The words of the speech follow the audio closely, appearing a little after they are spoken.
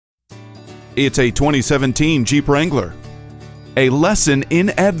It's a 2017 Jeep Wrangler. A lesson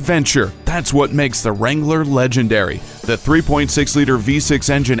in adventure. That's what makes the Wrangler legendary. The 3.6-liter V6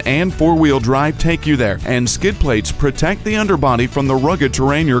 engine and four-wheel drive take you there, and skid plates protect the underbody from the rugged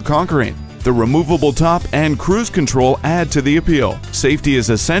terrain you're conquering. The removable top and cruise control add to the appeal. Safety is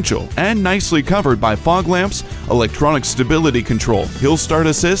essential and nicely covered by fog lamps, electronic stability control, hill start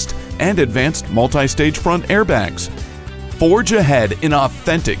assist, and advanced multi-stage front airbags. Forge ahead in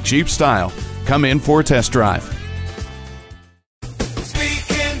authentic Jeep style. Come in for a test drive.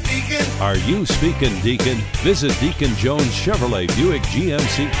 Are you speaking Deacon? Visit Deacon Jones Chevrolet Buick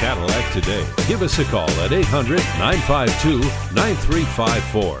GMC Cadillac today. Give us a call at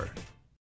 800-952-9354.